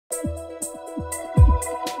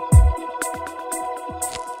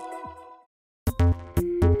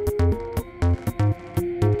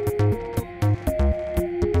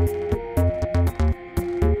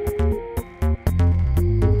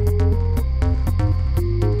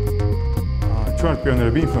ჩვენ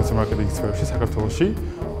პიონერები ინფლუენსერ მარკეტინგის სფეროში საქართველოში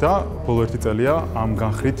და ბოლო 1 წელია ამ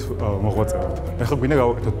განხრით მოღვაწეობთ. ეხლა გვინდა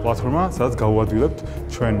გავაკეთოთ პლატფორმა, სადაც გავუადვილებთ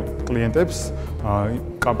ჩვენ კლიენტებს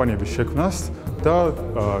კომპანიების შექმნას და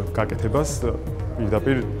გაკეთებას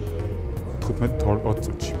პირდაპირ 15-20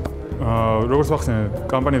 წუთში. როგორც ვახსენე,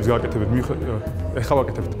 კომპანიებს გააკეთებთ, ეხლა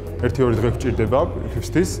ვაკეთებთ 1-2 დღე გჭირდება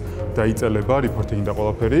ფიფსთვის და იწელება რეპორტინგი და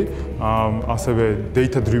ყველაფერი. ასევე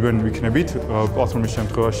data driven ვიქნებით პლატფორმის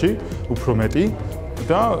შემთხვევაში უფრო მეტი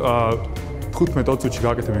და 15-20 წუთში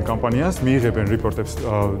გააკეთებენ კომპანიას, მიიღებენ რეპორტებს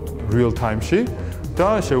real time-ში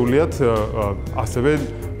და შეუძლიათ ასევე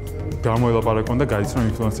გამოელაპარაკონ და გაიცნონ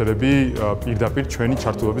ინფლუენსერები პირდაპირ ჩვენი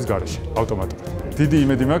ჩართულობის გარეშე ავტომატურად. დიდი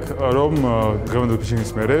იმედი მაქვს, რომ დღევანდელ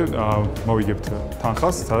ფიშინგის მერე მოვიგებთ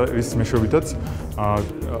თანხას, რის მეშვეობითაც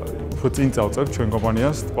უფრო წინ წავწევთ ჩვენ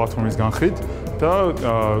კომპანიას პლატფორმის განხრით და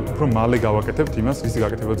უფრო მალე გავაკეთებთ იმას, რის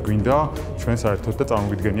გაკეთებაც გვინდა ჩვენ საერთოდ და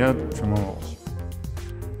წარმოვიდგენია ჩვენ მომავალში.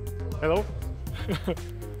 Hello.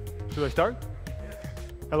 Should I start?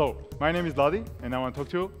 Hello, my name is Ladi, and I want to talk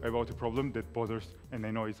to you about a problem that bothers and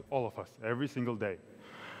annoys all of us every single day.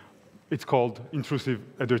 It's called intrusive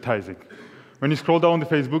advertising. When you scroll down the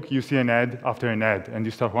Facebook, you see an ad after an ad, and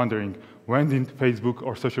you start wondering, when did Facebook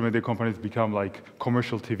or social media companies become like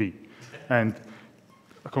commercial TV? And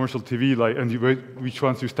commercial TV, which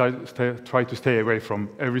ones you try to stay away from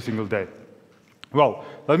every single day? Well,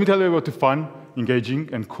 let me tell you about a fun, engaging,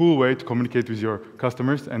 and cool way to communicate with your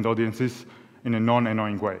customers and audiences in a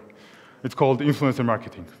non-annoying way. It's called influencer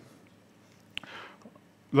marketing.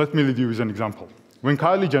 Let me leave you with an example. When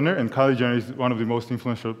Kylie Jenner, and Kylie Jenner is one of the most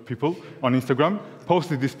influential people on Instagram,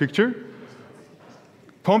 posted this picture,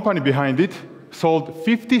 company behind it sold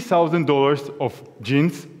 $50,000 of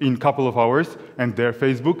jeans in a couple of hours, and their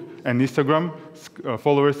Facebook and Instagram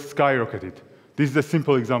followers skyrocketed. This is a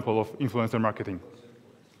simple example of influencer marketing.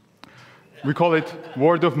 We call it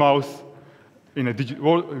word of mouth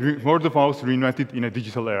reinvented in a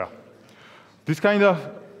digital era. This kind of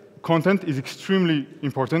content is extremely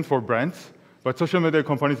important for brands, but social media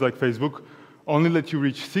companies like Facebook only let you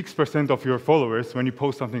reach 6% of your followers when you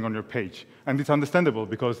post something on your page. And it's understandable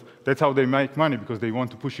because that's how they make money, because they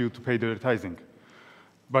want to push you to pay the advertising.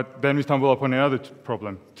 But then we stumble upon another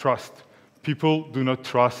problem, trust. People do not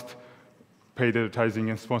trust paid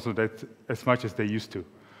advertising and sponsor that as much as they used to.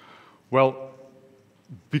 Well,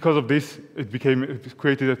 because of this, it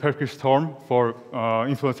created a perfect storm for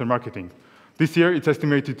influencer marketing. This year, it's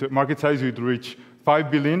estimated market size will reach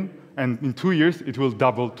 5 billion, and in 2 years, it will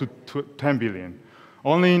double to 10 billion.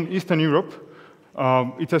 Only in Eastern Europe,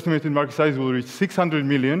 its estimated market size will reach 600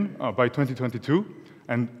 million by 2022,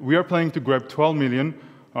 and we are planning to grab 12 million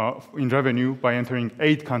in revenue by entering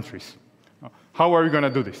 8 countries. How are we going to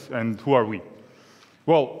do this, and who are we?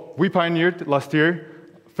 Well, we pioneered last year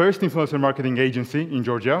first influencer marketing agency in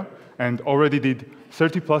Georgia and already did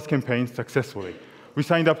 30+ campaigns successfully. We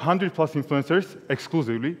signed up 100+ influencers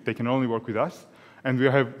exclusively. They can only work with us. And we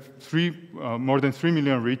have more than 3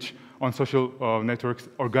 million reach on social networks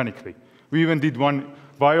organically. We even did one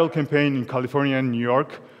viral campaign in California and New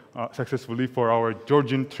York successfully for our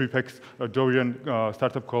Georgian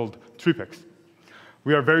startup called Tripex.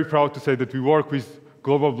 We are very proud to say that we work with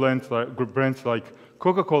global brands like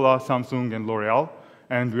Coca-Cola, Samsung, and L'Oreal.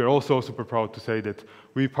 And we are also super proud to say that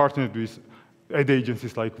we partnered with ad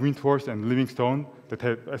agencies like Windforce and Livingstone that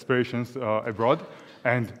have aspirations abroad,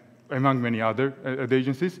 and among many other ad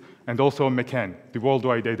agencies, and also McCann, the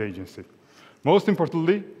worldwide ad agency. Most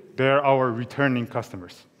importantly, they are our returning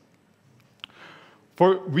customers.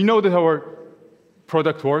 We know that our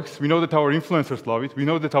product works, we know that our influencers love it, we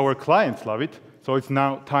know that our clients love it, so it's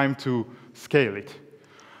now time to scale it.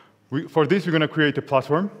 For this, we're going to create a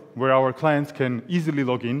platform where our clients can easily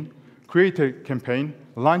log in, create a campaign,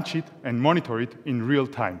 launch it, and monitor it in real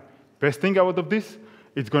time. Best thing out of this,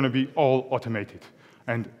 it's going to be all automated.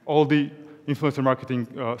 And all the influencer marketing,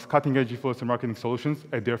 cutting-edge influencer marketing solutions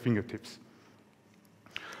at their fingertips.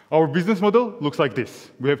 Our business model looks like this.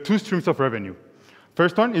 We have 2 streams of revenue.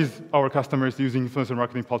 First one is our customers using influencer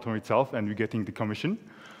marketing platform itself, and we're getting the commission.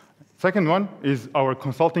 Second one is our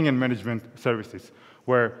consulting and management services,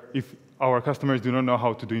 where if our customers do not know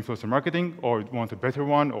how to do influencer marketing or want a better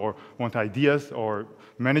one or want ideas or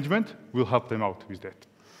management, we'll help them out with that.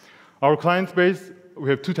 Our client base, we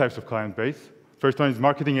have 2 types of client base. First one is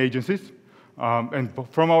marketing agencies. And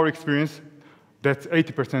from our experience, that's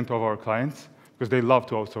 80% of our clients because they love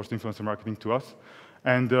to outsource influencer marketing to us.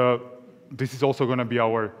 And this is also going to be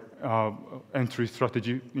our entry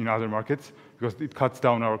strategy in other markets because it cuts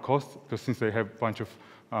down our costs because since they have a bunch of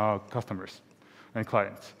customers and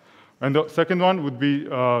clients. And the second one would be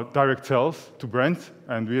direct sales to brands,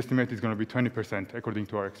 and we estimate it's going to be 20% according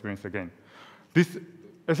to our experience again. This,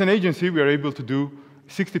 as an agency, we are able to do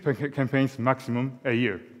 60 campaigns maximum a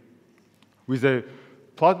year. With the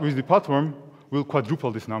platform, we'll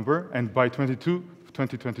quadruple this number, and by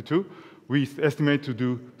 2022, we estimate to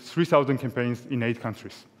do 3,000 campaigns in 8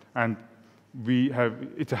 countries. And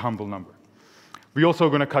it's a humble number. We're also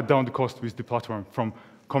going to cut down the cost with the platform from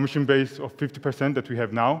commission base of 50% that we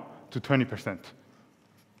have now to 20%.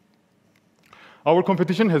 Our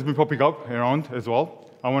competition has been popping up around as well.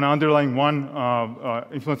 I want to underline one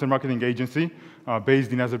influencer marketing agency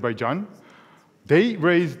based in Azerbaijan. They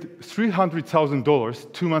raised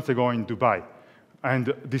 $300,000 2 months ago in Dubai.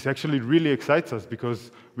 And this actually really excites us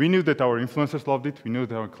because we knew that our influencers loved it, we knew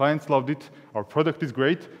that our clients loved it, our product is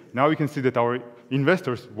great. Now we can see that our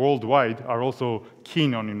investors worldwide are also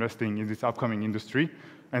keen on investing in this upcoming industry,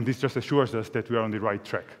 and this just assures us that we are on the right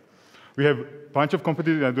track. We have a bunch of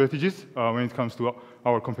competitive advantages when it comes to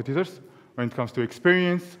our competitors, when it comes to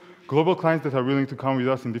experience, global clients that are willing to come with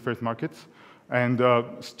us in different markets, and a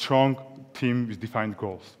strong team with defined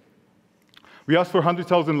goals. We asked for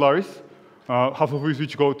 100,000 laris, half of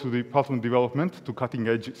which go to the platform development, to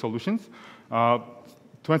cutting-edge solutions. A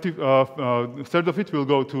third of it will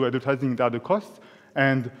go to advertising and other costs,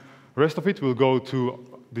 and the rest of it will go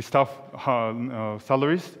to the staff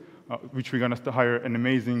salaries, which we're going to hire an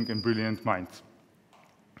amazing and brilliant minds.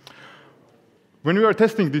 When we were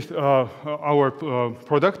testing this, our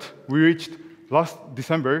product, last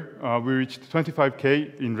December, we reached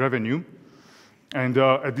 25K in revenue. And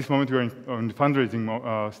at this moment, we're on the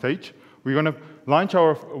fundraising stage. We're going to launch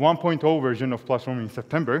our 1.0 version of platform in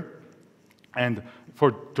September, and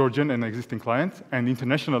for Georgian and existing clients. And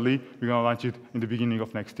internationally, we're going to launch it in the beginning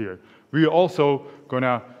of next year. We estimate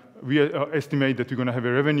that we're going to have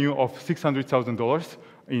a revenue of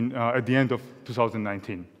 $600,000 at the end of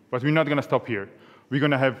 2019. But we're not going to stop here. We're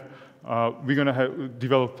going to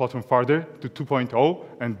develop platform further to 2.0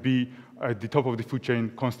 and be at the top of the food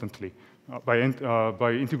chain constantly by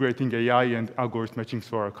integrating AI and algorithm matchings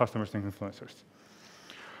for our customers and influencers.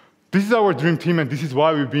 This is our dream team, and this is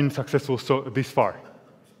why we've been successful this far.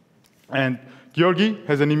 And Georgi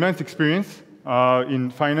has an immense experience in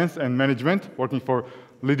finance and management, working for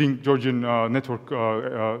leading Georgian network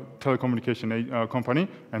telecommunication company,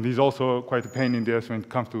 and he's also quite a pain in the ass when it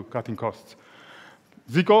comes to cutting costs.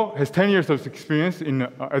 Zico has 10 years of experience in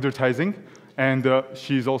advertising, and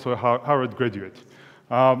she's also a Harvard graduate.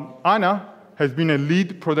 Anna has been a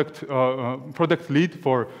lead product lead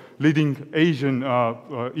for leading Asian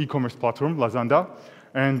e-commerce platform, Lazada,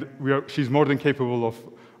 and she's more than capable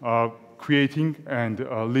of creating and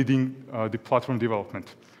leading the platform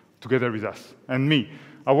development together with us. And me,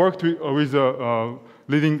 I worked with a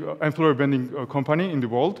leading employer branding company in the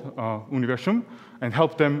world, Universum, and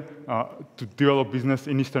helped them to develop business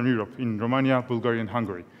in Eastern Europe, in Romania, Bulgaria, and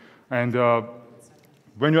Hungary. And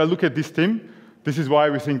when you look at this team, this is why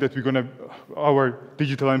we think that our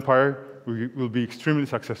digital empire will be extremely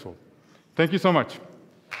successful. Thank you so much.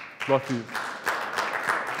 Lots of you.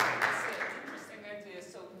 Interesting idea.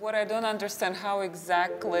 So what I don't understand, how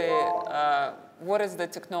exactly, what is the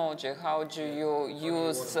technology? How do you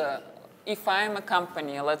use, if I'm a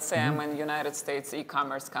company, let's say I'm a United States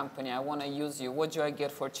e-commerce company, I want to use you, what do I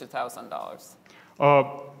get for $2,000?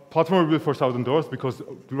 Platform will be $4,000 because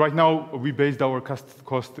right now we based our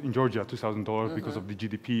cost in Georgia $2,000 because of the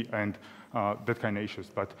GDP and that kind of issues.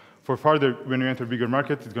 But for further, when we enter bigger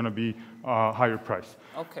markets, it's going to be a higher price.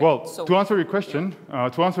 Okay. Well, so to answer your question,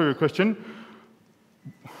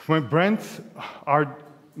 when brands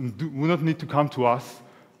will not need to come to us,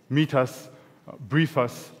 meet us, brief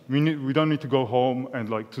us. We don't need to go home and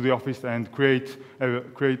to the office and create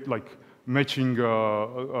matching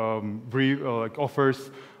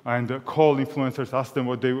offers and call influencers, ask them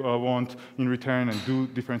what they want in return, and do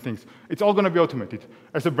different things. It's all going to be automated.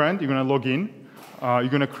 As a brand, you're going to log in, you're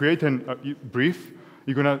going to create a brief,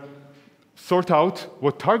 you're going to sort out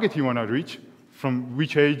what target you want to reach, from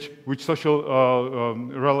which age, which social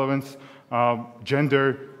relevance,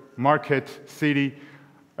 gender, market, city,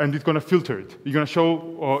 and it's going to filter it. It's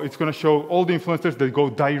going to show all the influencers that go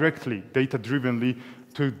directly, data-drivenly,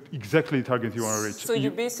 to exactly the target you want to reach. So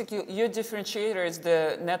your differentiator is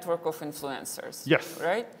the network of influencers. Yes.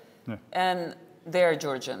 Right? Yeah. And they're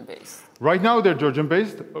Georgian-based. Right now they're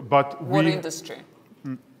Georgian-based, but what industry?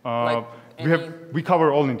 We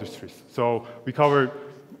cover all industries. So we cover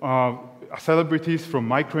celebrities, from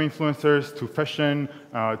micro-influencers to fashion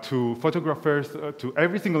to photographers to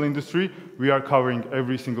every single industry. We are covering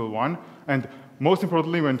every single one. And most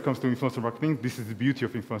importantly, when it comes to influencer marketing, this is the beauty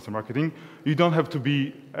of influencer marketing. You don't have to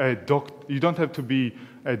be a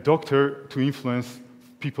doctor to influence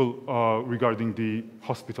people regarding the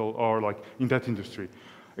hospital or like in that industry.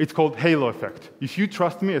 It's called halo effect. If you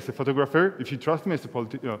trust me as a photographer, if you trust me as a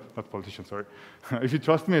not politician, sorry. If you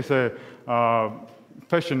trust me as a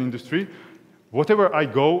fashion industry, whatever I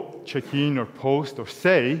go, check in or post or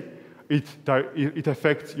say, it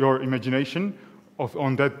affects your imagination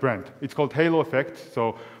on that brand. It's called halo effect.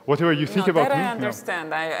 So whatever you think about that me, I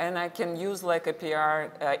understand. And I can use like a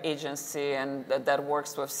PR agency and that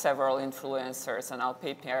works with several influencers, and I'll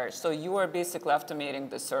pay PR. So you are basically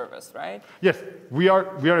automating the service, right? Yes, we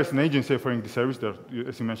are as an agency offering the service that,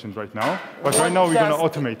 as you mentioned right now. But right now we're going to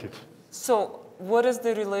automate it. So what is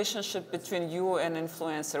the relationship between you and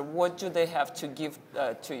influencer? What do they have to give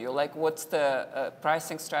to you? Like, what's the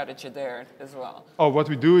pricing strategy there as well? Oh, what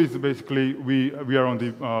we do is basically we are on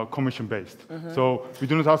the commission-based. So we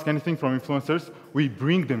do not ask anything from influencers. We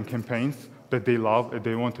bring them campaigns that they love and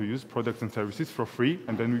they want to use, products and services for free,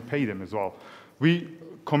 and then we pay them as well. We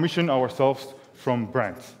commission ourselves from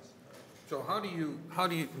brands. So how do you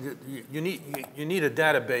need a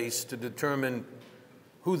database to determine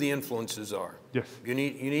who the influencers are? Yes. You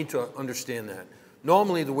need to understand that.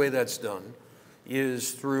 Normally, the way that's done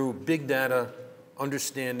is through big data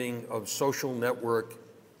understanding of social network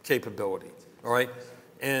capability, all right?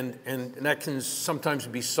 And that can sometimes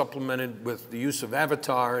be supplemented with the use of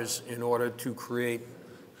avatars in order to create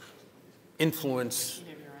influence,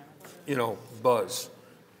 buzz.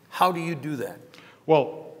 How do you do that?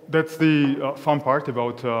 Well, that's the fun part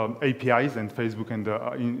about APIs and Facebook and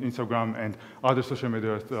Instagram and other social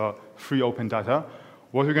media free open data.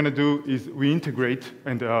 What we're going to do is we integrate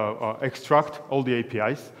and extract all the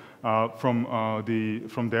APIs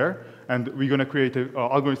from there, and we're going to create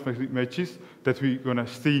algorithmic matches that we're going to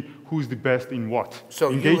see who's the best in what. So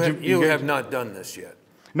you have not done this yet?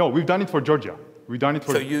 No, we've done it for Georgia. We've done it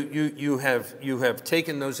for. So you have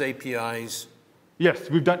taken those APIs. Yes,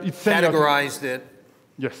 we've done it. Categorized it.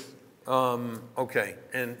 Yes. Okay,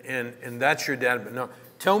 and that's your data. Now,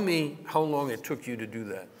 tell me how long it took you to do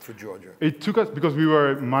that for Georgia. It took us, because we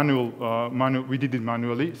were manual, we did it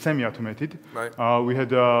manually, semi-automated. Right. We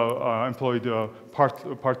had employed a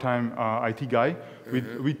part-time IT guy.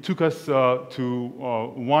 It took us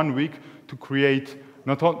to 1 week to create,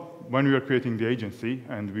 not only when we were creating the agency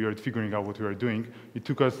and we were figuring out what we were doing, it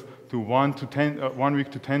took us to 1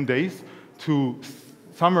 week to 10 days to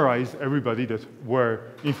summarize everybody that were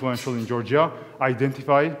influential in Georgia,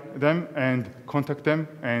 identify them, and contact them,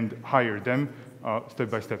 and hire them step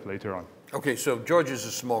by step later on. Okay, so Georgia's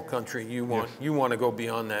a small country. You want to go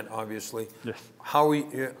beyond that, obviously. Yes.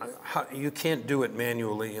 You can't do it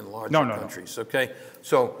manually in larger countries. No. Okay,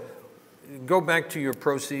 so go back to your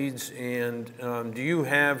proceeds, and do you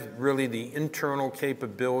have really the internal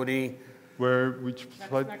capability? Which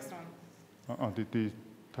slide? Next one. The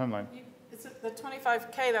timeline. The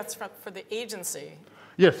 25K, that's for the agency.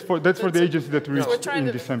 Yes, that's for the agency that reached in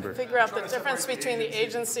December. We're trying to figure out the difference between the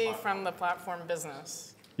agency from the platform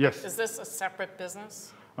business. Yes. Is this a separate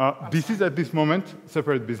business? This is at this moment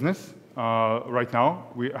separate business. Right now,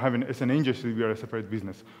 as an agency, we are a separate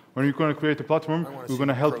business. When we're going to create a platform, we're going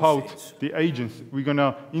to help out the agency. We're going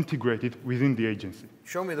to integrate it within the agency.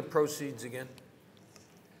 Show me the proceeds again.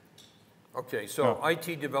 Okay, so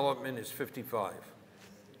IT development is 55.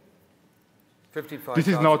 This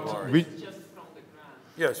is not. Just from the grant.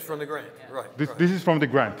 Yes, from the grant. Yeah. Right. This is from the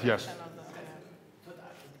grant. Yes.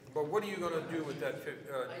 But what are you going to do with that?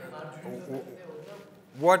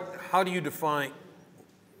 How do you define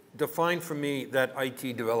for me that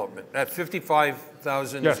IT development? That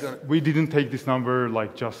 55,000 is going to. We didn't take this number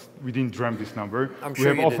we didn't dream this number. I'm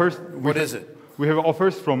sure you offers. Did. What is it? We have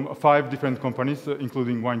offers from 5 different companies,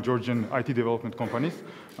 including 1 Georgian IT development company,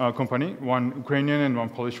 1 Ukrainian and 1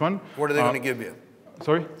 Polish one. What are they going to give you?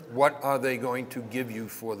 Sorry? What are they going to give you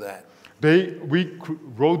for that? We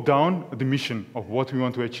wrote down the mission of what we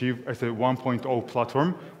want to achieve as a 1.0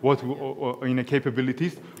 platform, in the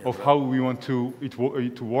capabilities of how we want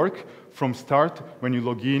it to work from start, when you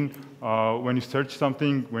log in, when you search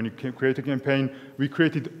something, when you create a campaign. We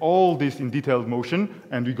created all this in detailed motion,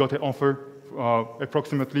 and we got an offer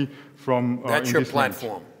approximately from That's your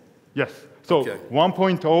platform? Yes. So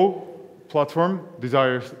 1.0 platform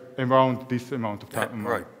desires around this amount of time.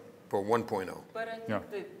 Right. for 1.0. But I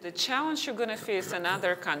think the challenge you're going to face in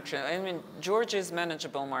other countries, I mean, Georgia is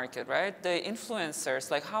manageable market, right? The influencers,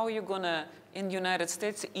 like how are you going to, in the United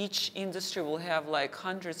States, each industry will have like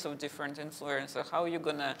hundreds of different influencers. How are you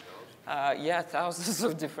going to, thousands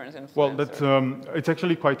of different influencers? Well, it's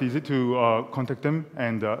actually quite easy to contact them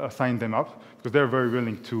and sign them up because they're very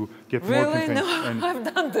willing to get more Really? content. No, And I've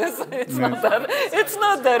done this. It's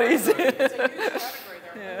not that easy. It's a huge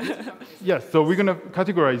category, though. yes, so we're going to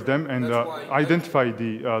categorize them and That's why- identify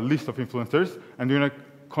the list of influencers, and we're going to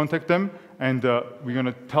contact them, and we're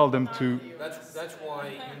going to tell them to. That's why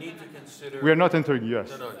you need to consider. We are not entering US.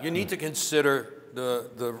 No, you need to consider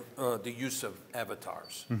the use of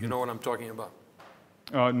avatars. You know what I'm talking about?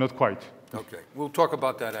 Not quite. Okay, we'll talk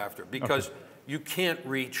about that after, because you can't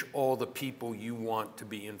reach all the people you want to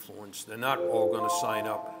be influenced. They're not all going to sign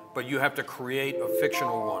up, but you have to create a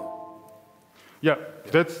fictional one. Yeah,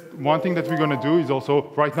 that's one thing that we're going to do is also,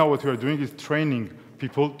 right now what we are doing is training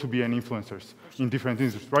people to be an influencers in different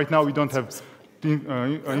industries. Right now we don't have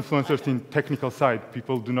influencers in technical side.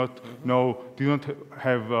 People do not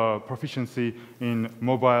have proficiency in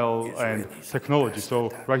mobile and technology. So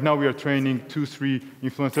right now we are training 2-3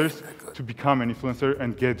 influencers to become an influencer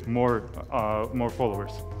and get more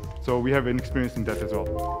followers. So we have an experience in that as well.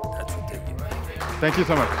 Thank you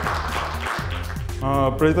so much.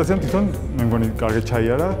 პრეზენტაციამ თვითონ მე მგონი კარგად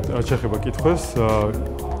ჩაიარა, შეხება კითხვას,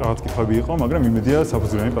 რაღაც კითხვები იყო, მაგრამ იმედია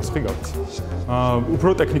საფუძვლიანი პასუხი გავთ. უფრო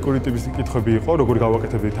ტექნიკური ტიპის კითხვები იყო, როგორ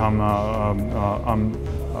გავაკეთებდით ამ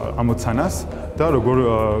ამოცანას და როგორ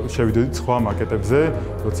შევიდოდით სხვა მარკეტებზე,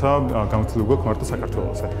 როცა გამოცდილება გვაქვს მარტო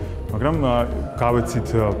საქართველოსზე. მაგრამ გავეცით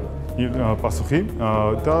პასუხი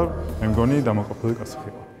და მე მგონი დამოუკიდებელი პასუხი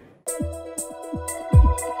იყო.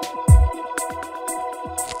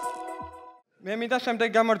 მე მინდა შემდეგ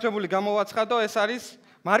გამარჯვებული გამოვაცხადო, ეს არის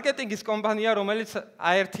მარკეტინგის კომპანია, რომელიც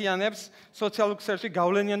აერთიანებს სოციალურ ქსელში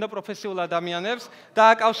გავლენიან და პროფესიონალ ადამიანებს და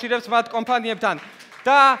აკავშირებს მათ კომპანიებთან.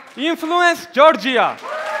 და Influence Georgia.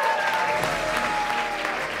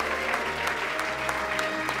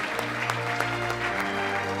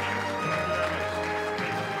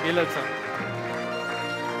 Ileta.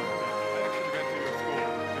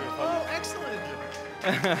 Oh, excellent.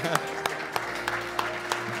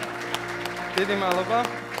 დიდი მადლობა.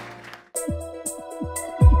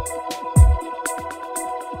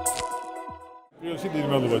 პირველში დიდი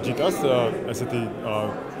მადლობა ჯიტას, ესეთი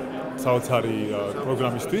საოცარი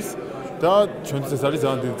პროგრამისთვის და ჩვენთვის ეს არის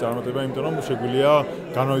ძალიან დიდი წარმატება, იმიტომ რომ შეგვიძლია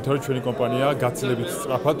განავითაროთ ჩვენი კომპანია გაცილებით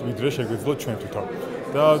სწრაფად, ვიდრე შეგვეძლოთ ჩვენ თვითონ.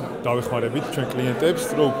 და დავეხმარებით ჩვენ კლიენტებს,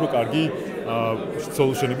 რომ უფრო კარგი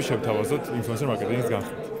სოლუშენები შევთავაზოთ ინფლუენსერ მარკეტინგის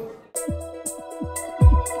განხრით.